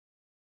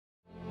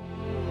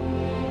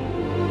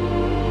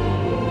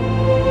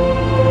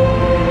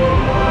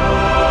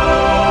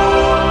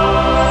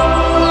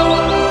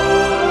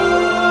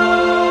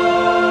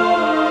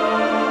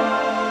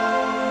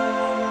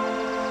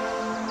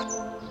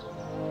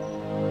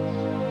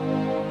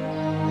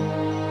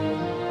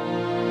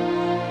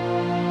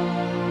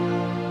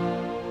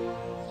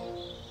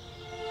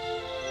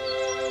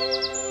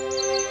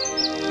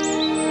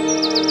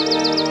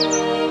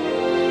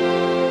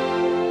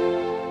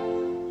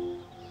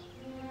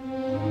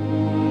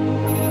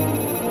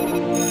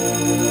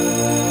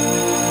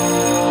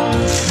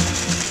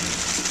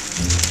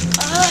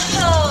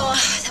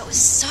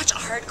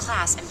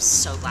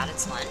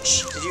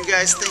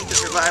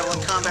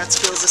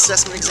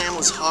assessment exam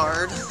was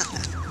hard?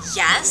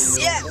 Yes?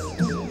 Yeah.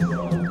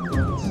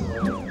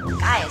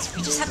 Guys,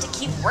 we just have to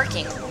keep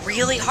working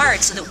really hard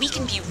so that we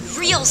can be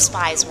real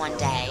spies one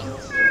day.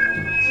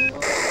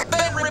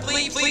 Ben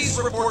Ripley, please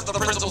report to the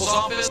principal's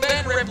office.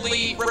 Ben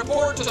Ripley,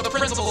 report to the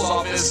principal's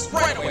office.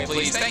 Right away,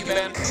 please. Thank you,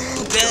 Ben.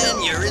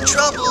 Ben, you're in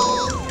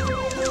trouble.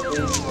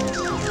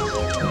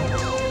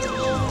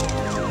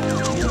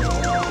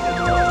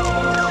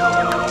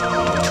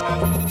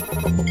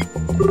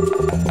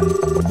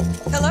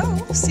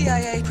 Hello,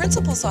 CIA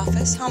Principal's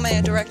Office. How may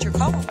I direct your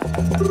call?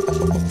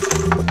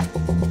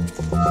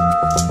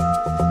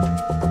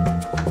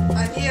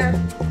 I'm here.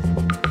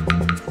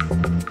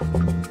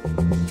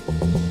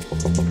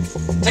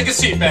 Take a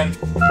seat, Ben.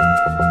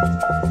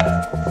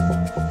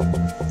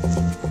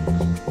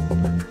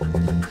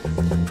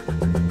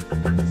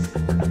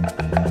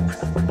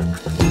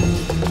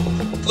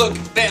 Look,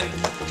 Ben,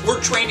 we're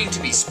training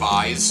to be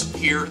spies.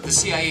 Here, the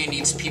CIA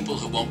needs people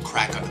who won't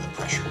crack under the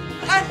pressure.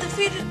 I've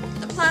defeated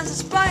the Plaza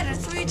Spider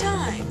 3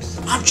 times.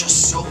 I'm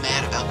just so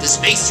mad about this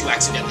vase you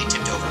accidentally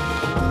tipped over.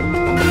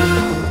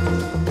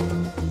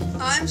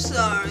 I'm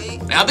sorry.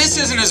 Now, this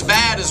isn't as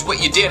bad as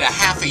what you did a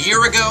half a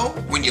year ago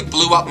when you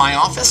blew up my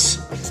office.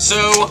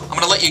 So, I'm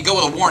gonna let you go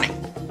with a warning.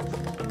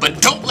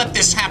 But don't let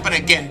this happen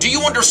again. Do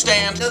you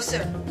understand? No,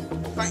 sir.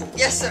 Fine.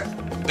 Yes, sir.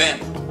 Ben,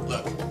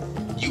 look.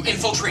 You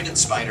infiltrated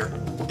Spider,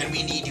 and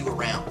we need you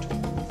around.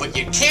 But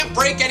you can't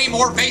break any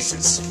more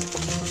vases.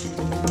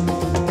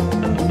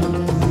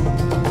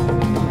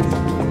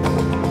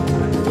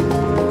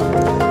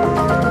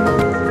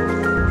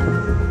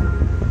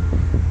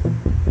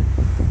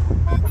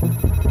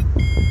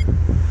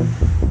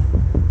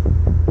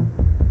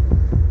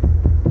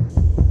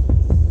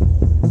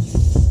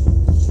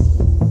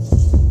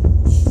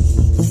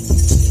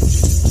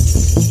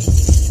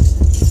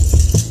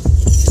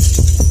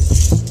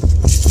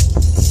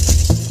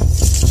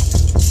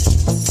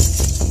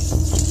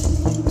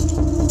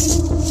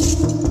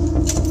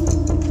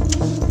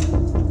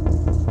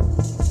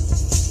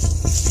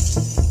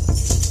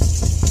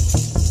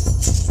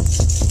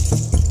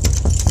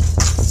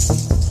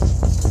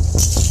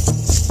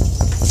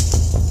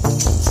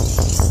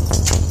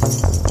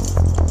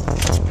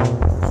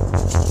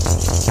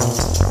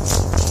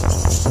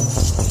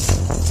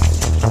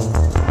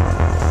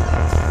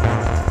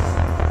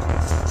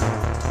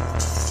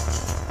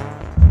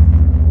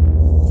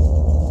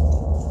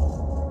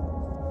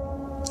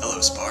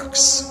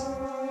 Sparks.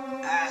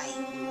 I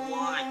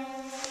want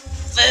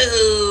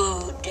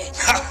food.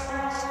 Ha!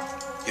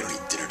 You don't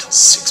eat dinner till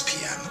 6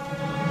 p.m.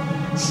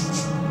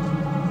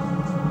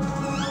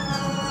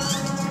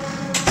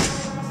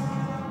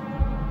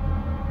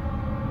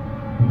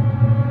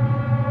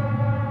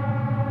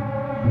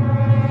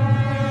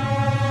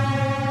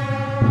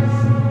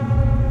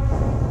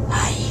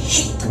 I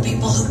hate the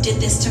people who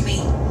did this to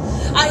me.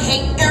 I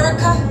hate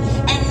Erica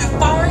and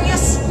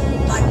Nefarious,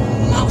 but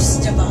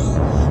most of all,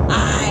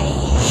 I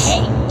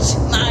hate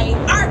my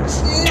arch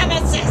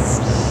nemesis,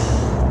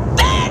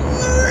 Ben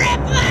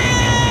Ripley!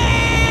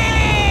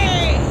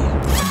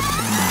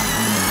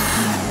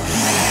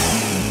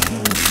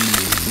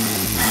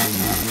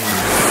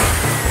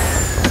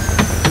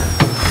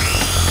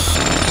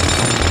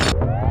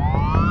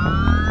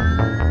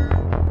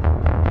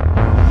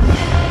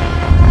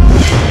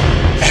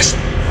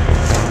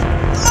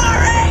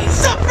 Murray!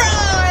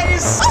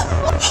 Surprise!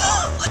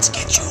 Let's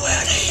get you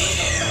out of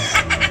here.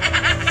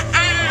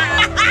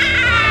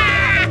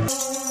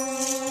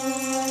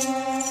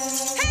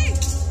 Hey,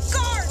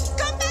 guard,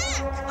 come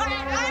back! I'm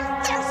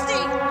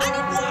thirsty! I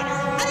need water!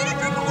 I need a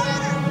drink of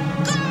water!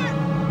 Guard,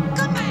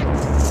 come back!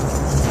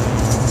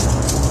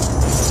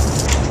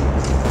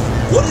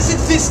 What is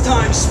it this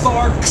time,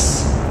 Sparks?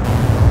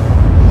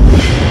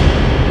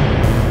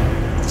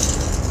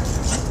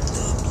 What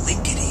the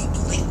blinkety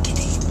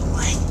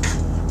blank?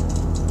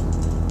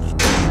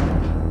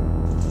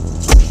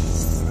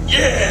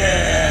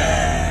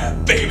 Yeah,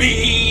 baby!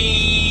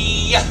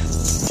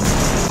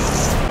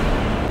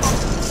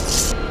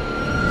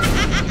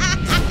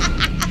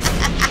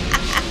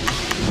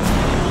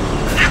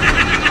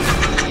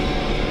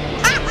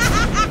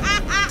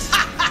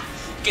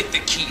 Get the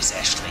keys,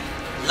 Ashley.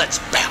 Let's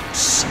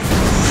bounce.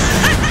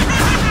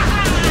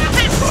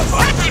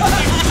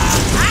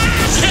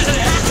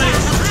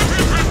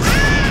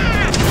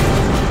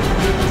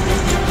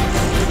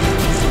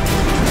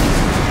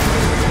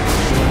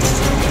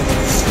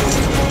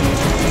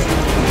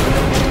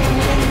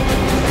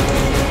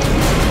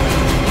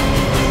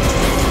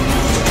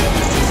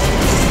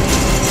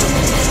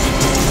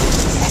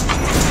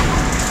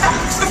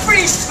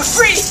 We're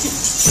free!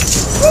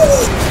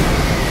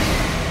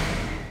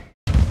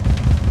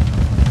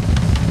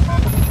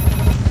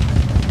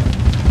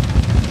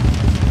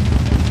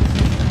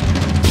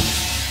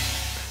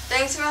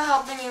 Thanks for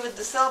helping me with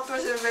the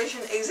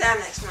self-preservation exam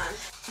next month.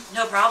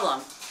 No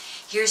problem.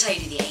 Here's how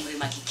you do the Angry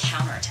Monkey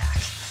counterattack.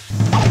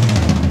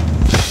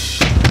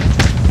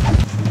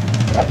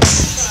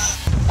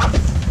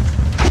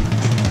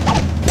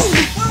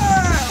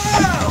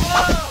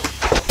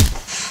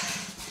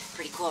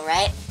 Pretty cool,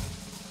 right?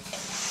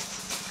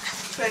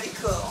 pretty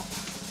cool.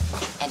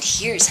 And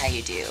here's how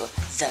you do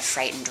the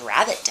frightened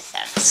rabbit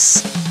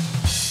defense.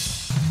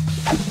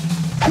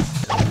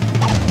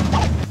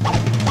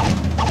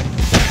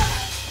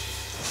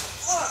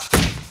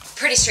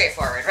 Pretty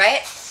straightforward,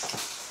 right?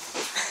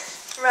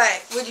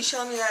 Right. Would you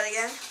show me that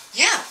again?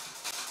 Yeah.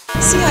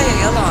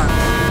 CIA alarm.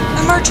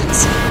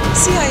 Emergency.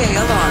 CIA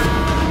alarm.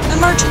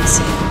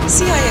 Emergency.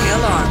 CIA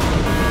alarm.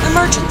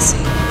 Emergency.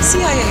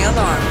 CIA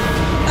alarm.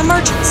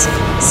 Emergency.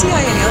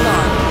 CIA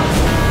alarm.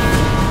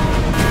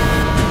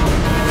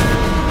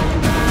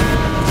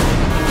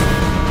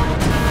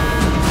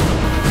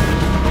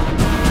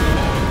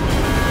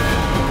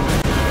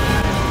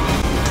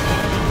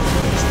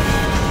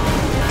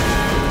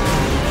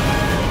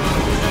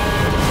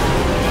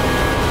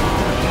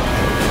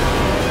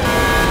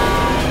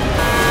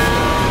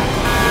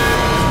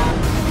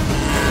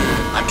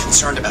 I'm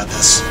concerned about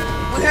this.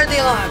 We heard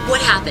the alarm.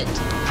 What happened?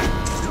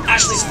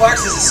 Ashley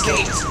Sparks has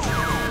escaped.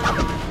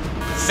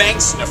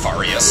 Thanks,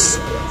 Nefarious.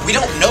 We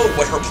don't know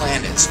what her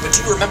plan is, but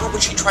do you remember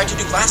what she tried to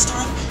do last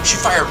time? She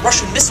fired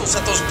Russian missiles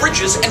at those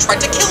bridges and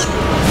tried to kill you.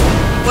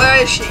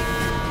 Where is she?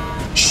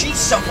 She's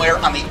somewhere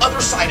on the other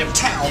side of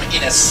town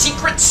in a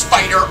secret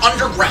spider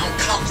underground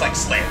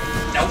complex lab.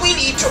 Now we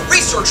need to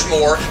research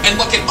more and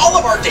look at all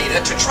of our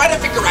data to try to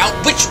figure out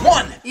which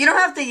one. You don't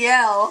have to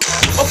yell.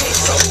 Okay,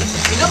 so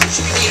we know that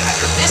she could be in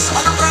either this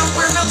underground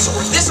warehouse or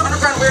this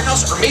underground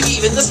warehouse or maybe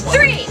even this one.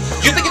 3.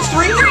 You think it's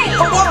 3?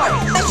 3. But why?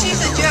 I think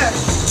she's a jerk.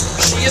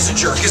 She is a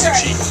jerk, isn't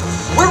she?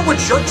 Where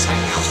would jerks hang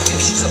out?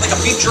 Maybe she's at like a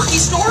beef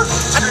jerky store?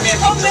 I don't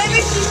know. Oh,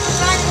 maybe she's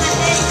providing the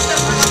name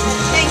someone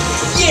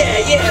thinks.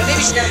 Yeah,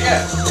 maybe she got a go.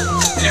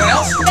 Anyone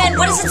else? Ben,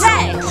 what does it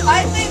say?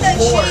 I think that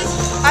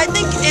I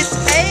think it's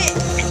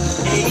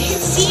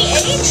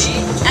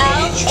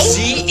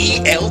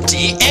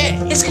C-E-L-D-A.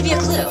 This could be a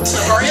clue.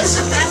 Nefarious?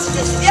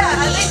 Yeah,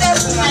 I think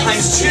that's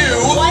Times 2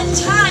 One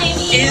time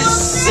is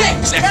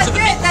 6. That's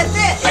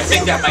it. I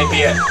think that might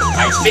be it.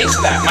 I'm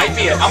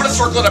gonna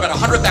circle it about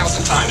 100,000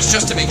 times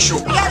just to make sure.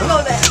 You gotta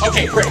go there.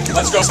 Okay, great.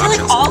 Let's go. I feel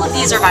like all of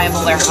these are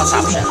viable warehouse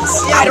options.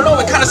 I don't know.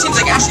 It kind of seems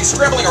like Ashley's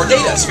scrambling our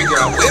data to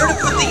figure out where to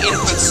put the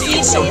input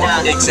seeds. So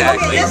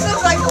exactly. Okay, this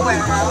looks like a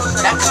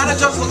warehouse. That kind of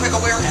does look like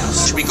a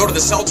warehouse. Should we go to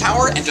the cell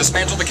tower and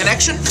dismantle the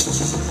connection?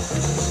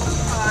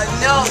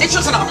 No. It's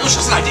just an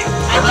idea.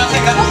 I don't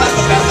think that's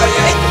the best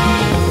idea.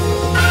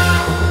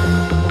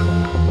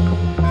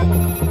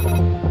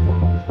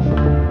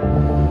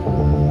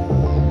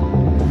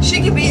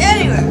 She could be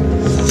anywhere.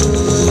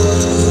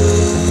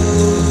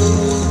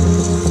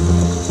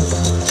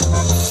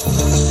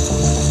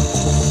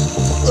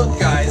 Look,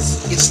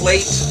 guys, it's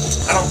late.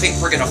 I don't think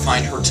we're gonna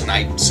find her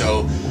tonight,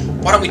 so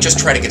why don't we just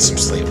try to get some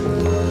sleep?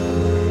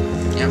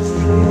 Yeah.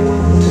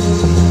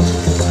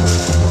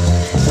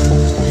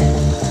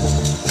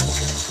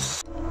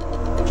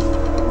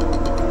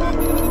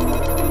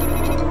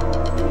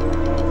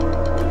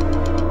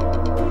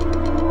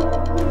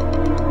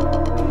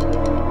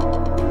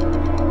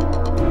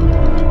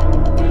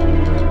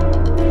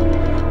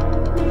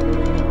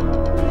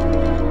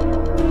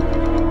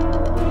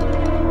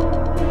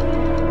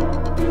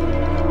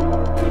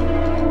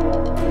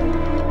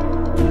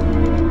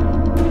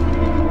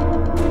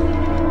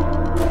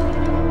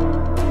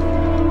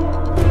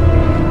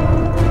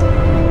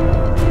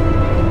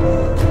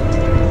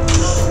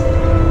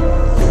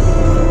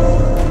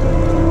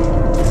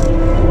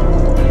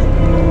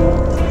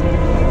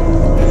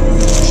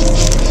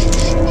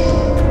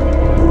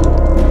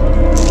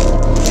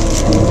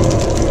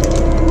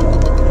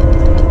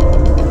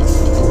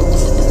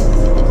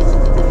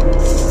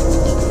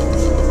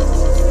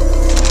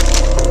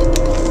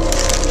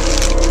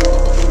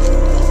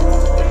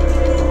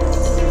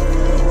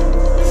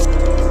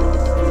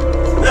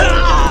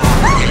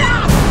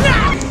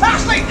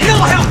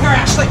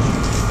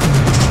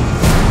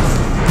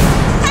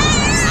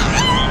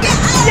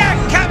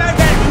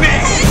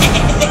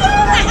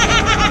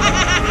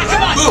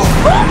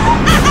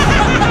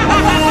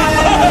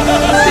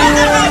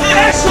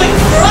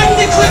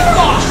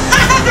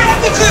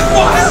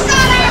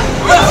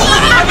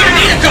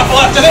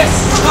 After this!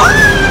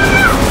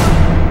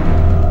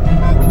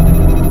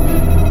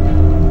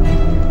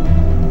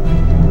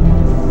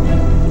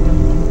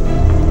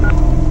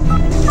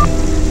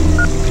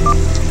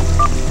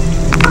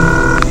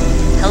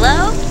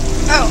 Hello?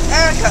 Oh,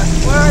 Erica,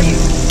 where are you?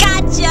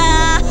 Gotcha!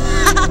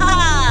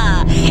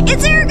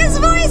 It's Erica's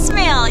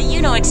voicemail!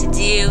 You know what to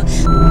do.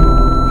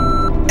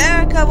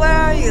 Erica, where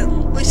are you?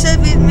 We said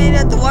we'd meet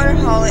at the water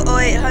hall at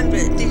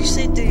 0800. Did you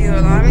sleep through your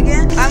alarm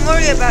again? I'm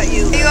worried about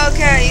you. Are you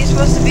okay? Are you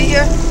supposed to be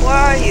here? Where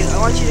are you? I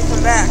want you to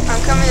come back.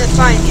 I'm coming to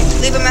find you.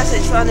 Leave a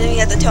message following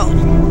me at the tone.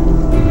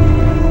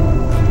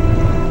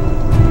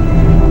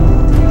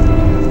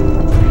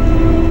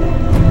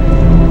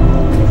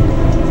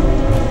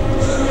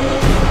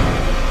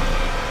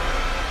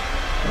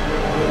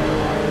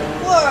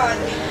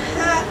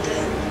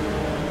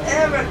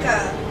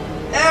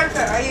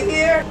 Erica, are you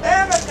here?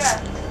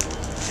 Erica!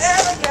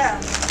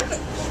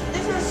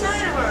 There's no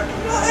sign of her.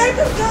 No,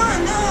 Erica's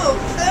gone, no!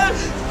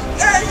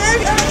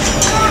 Erica's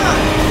gone!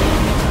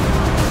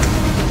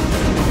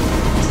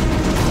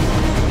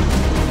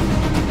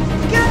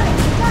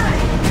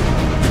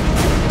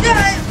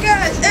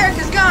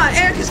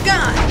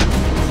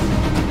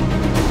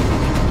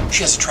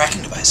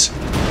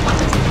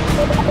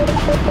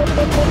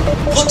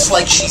 looks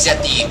like she's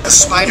at the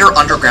Spider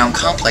Underground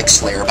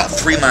Complex lair about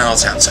 3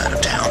 miles outside of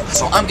town.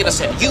 So I'm gonna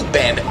send you,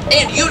 Ben,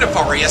 and you,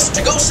 Nefarious,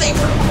 to go save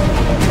her.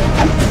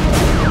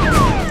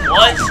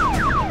 What?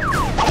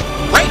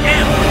 Right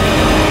now!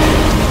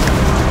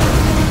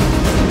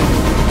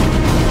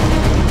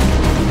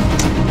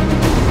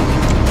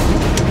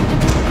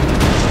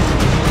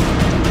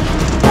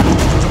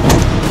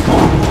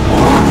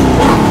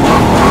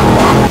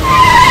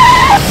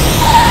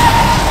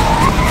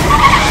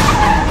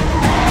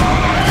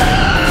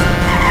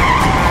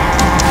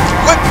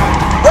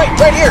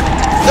 Right here!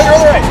 Take her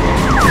other way!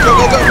 Go,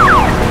 go, go!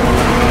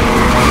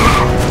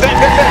 Ben,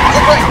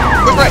 quick right!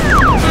 Quick right!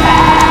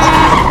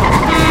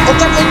 Oh,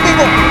 don't hit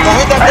people! Don't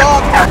hit that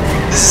dog!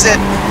 This is it.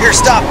 Here,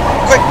 stop!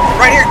 Quick!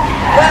 Right here!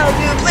 Well,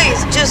 dude,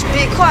 please, just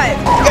be quiet.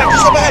 Yeah,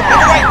 just up ahead!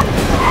 Make it right!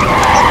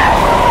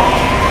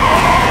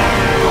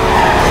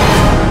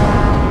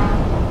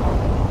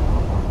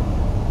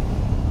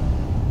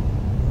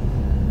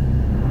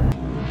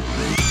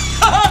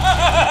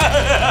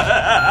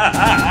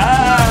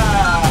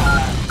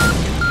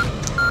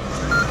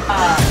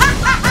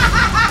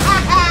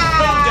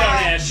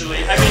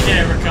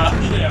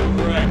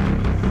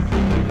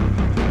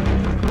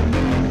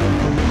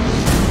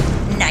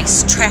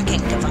 Nice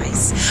tracking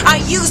device. I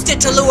used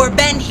it to lure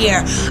Ben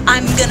here.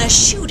 I'm gonna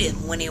shoot him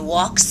when he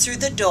walks through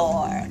the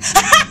door.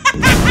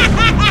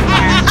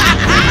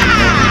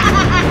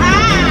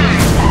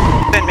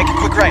 Ben, make a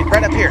quick right.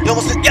 Right up here. You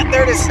almost did. Yeah,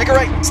 there it is. Make a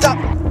right. Stop.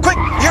 Quick.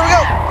 Here we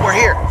go. We're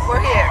here.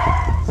 We're here.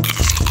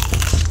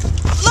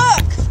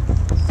 Look!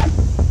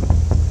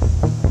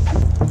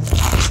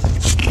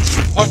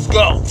 Let's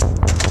go.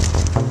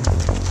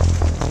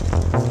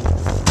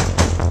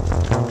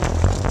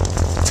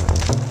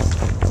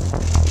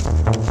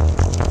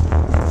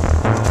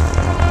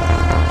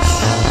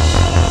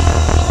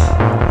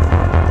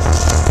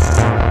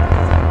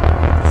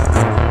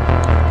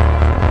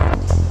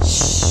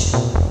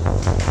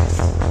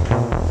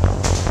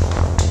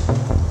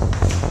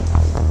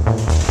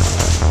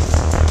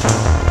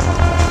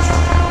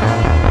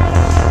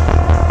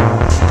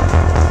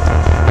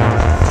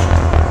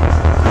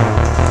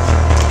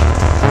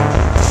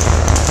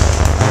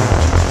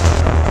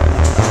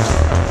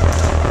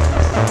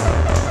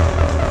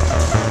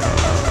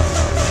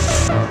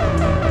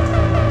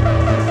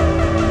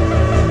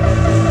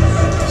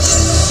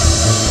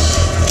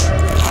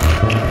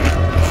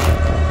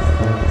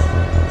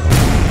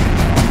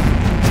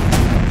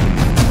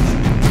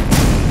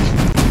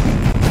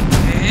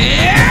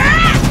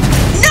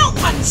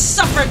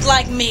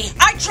 Like me.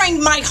 I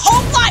trained my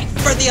whole life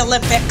for the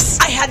Olympics.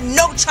 I had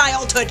no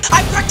childhood.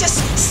 I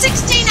practiced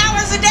 16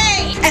 hours a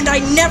day. And I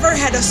never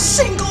had a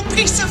single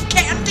piece of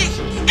candy.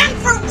 And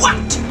for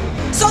what?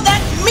 So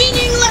that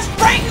meaningless,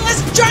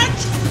 brainless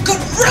judge could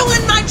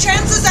ruin my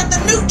chances at the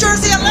New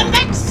Jersey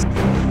Olympics?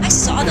 I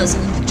saw those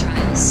Olympic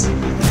trials.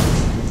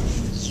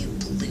 You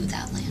blew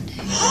that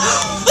landing.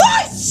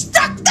 I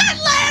stuck that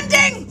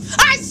landing!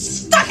 I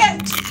stuck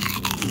it!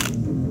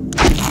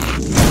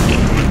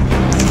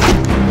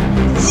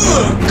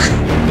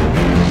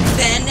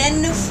 Ben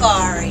and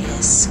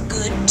Nefarious,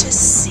 good to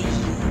see you.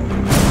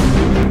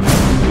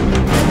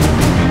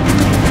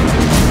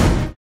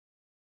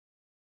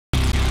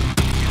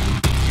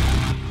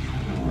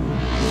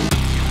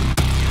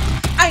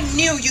 I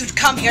knew you'd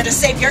come here to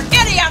save your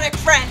idiotic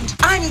friend.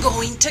 I'm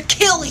going to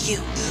kill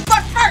you.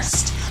 But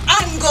first,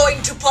 I'm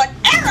going to put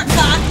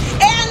Erica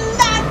in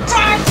the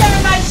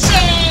torture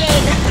machine!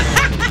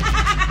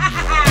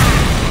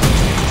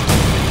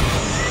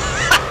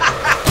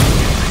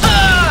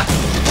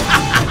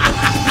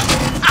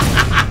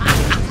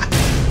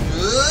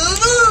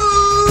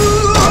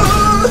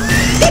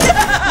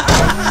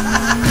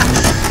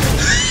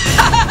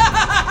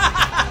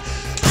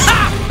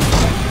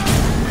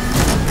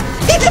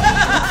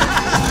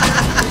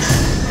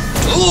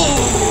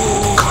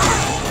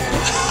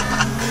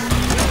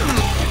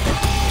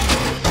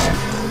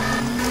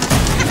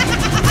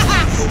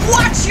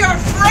 Watch your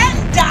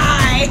friend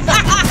die!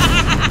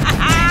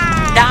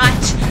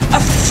 Not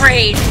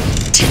afraid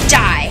to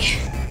die.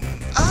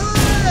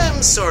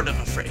 I'm sort of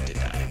afraid to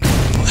die.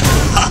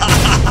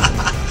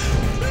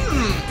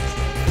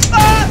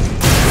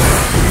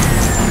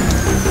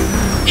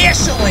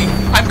 Initially,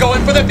 I'm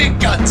going for the big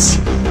guns.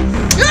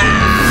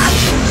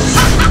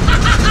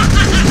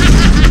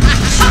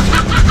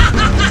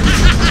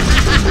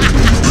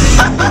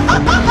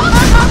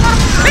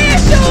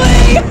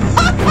 Visually!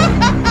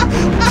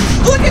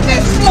 Look at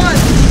this one!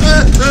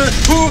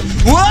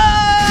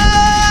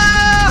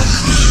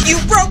 You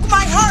broke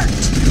my heart!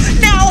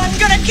 Now I'm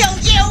gonna kill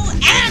you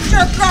and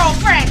your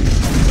girlfriend!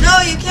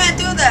 No, you can't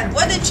do that.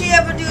 What did she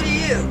ever do to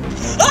you?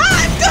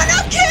 I'm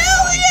gonna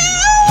kill you!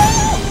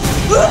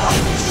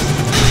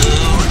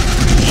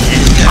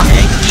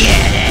 Gonna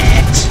get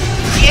it.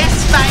 Yes,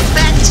 my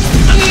pet.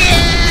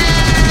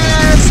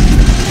 Yes.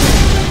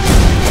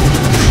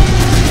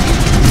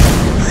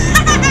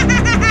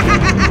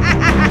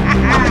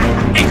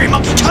 Angry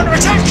monkey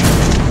counterattack!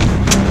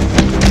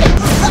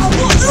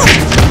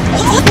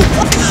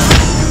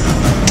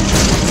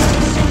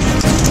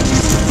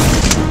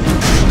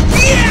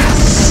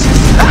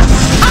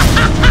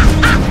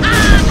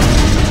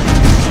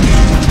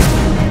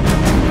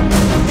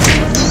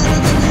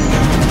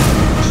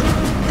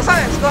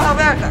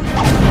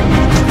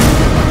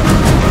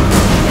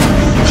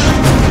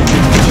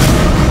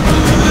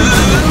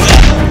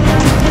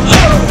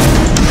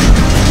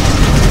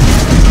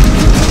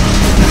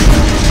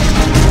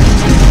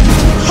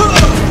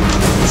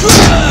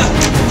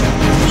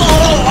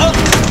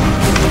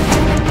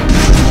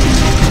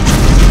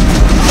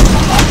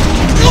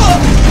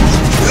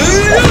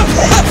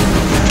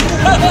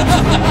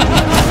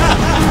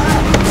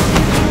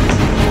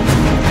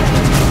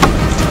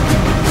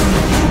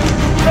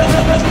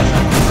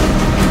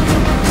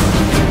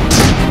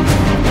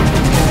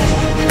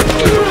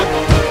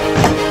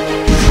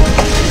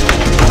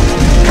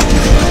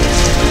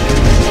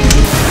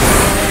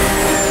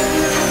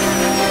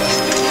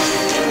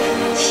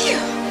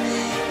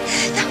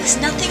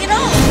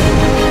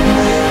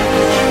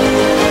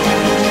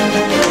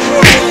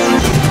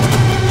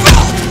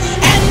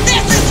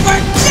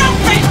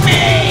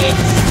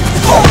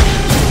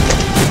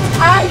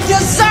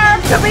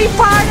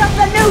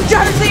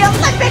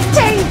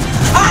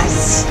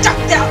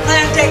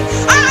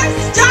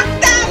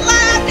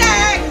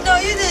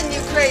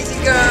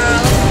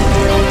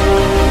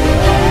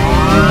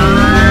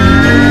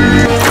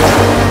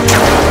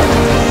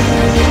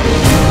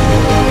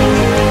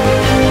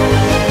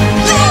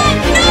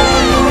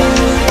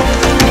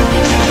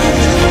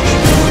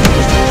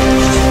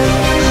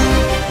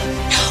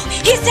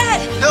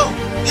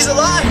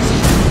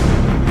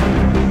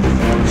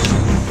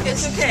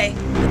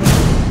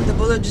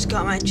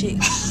 got my cheek.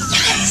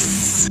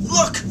 Yes!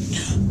 Look!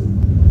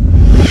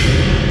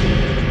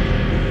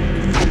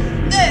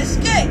 They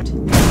escaped!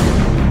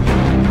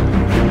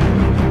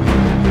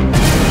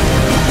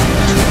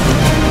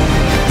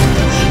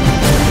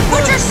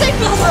 Put your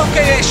seatbelt on!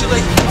 Okay,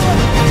 Ashley.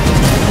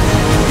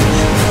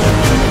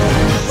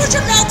 Put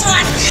your belt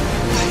on!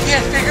 I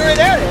can't figure it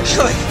out,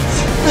 Ashley.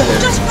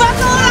 Just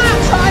buckle up!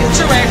 Try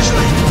to,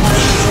 Ashley.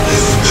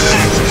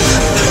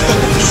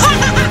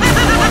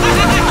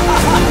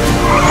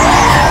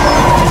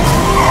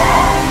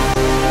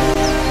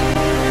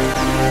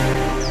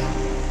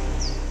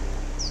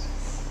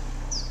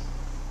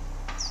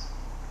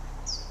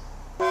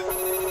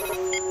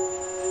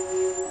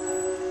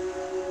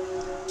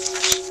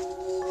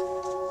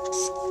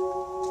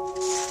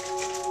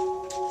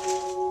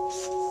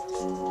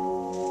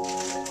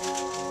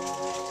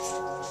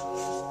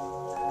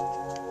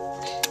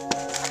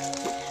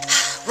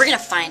 We're gonna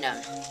find him.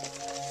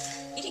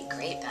 You did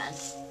great, Ben.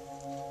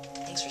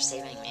 Thanks for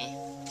saving me.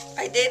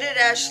 I dated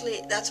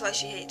Ashley, that's why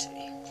she hates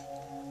me.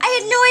 I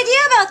had no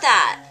idea about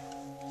that.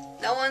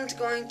 No one's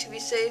going to be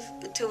safe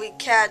until we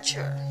catch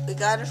her. We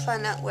gotta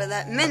find out where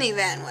that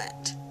minivan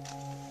went.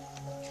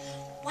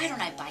 Why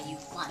don't I buy you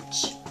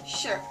lunch?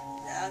 Sure,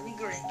 that'd be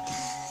great.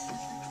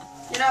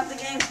 Get off the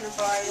game,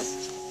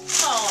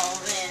 Nefarious.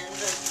 Oh man,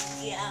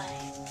 but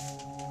yeah.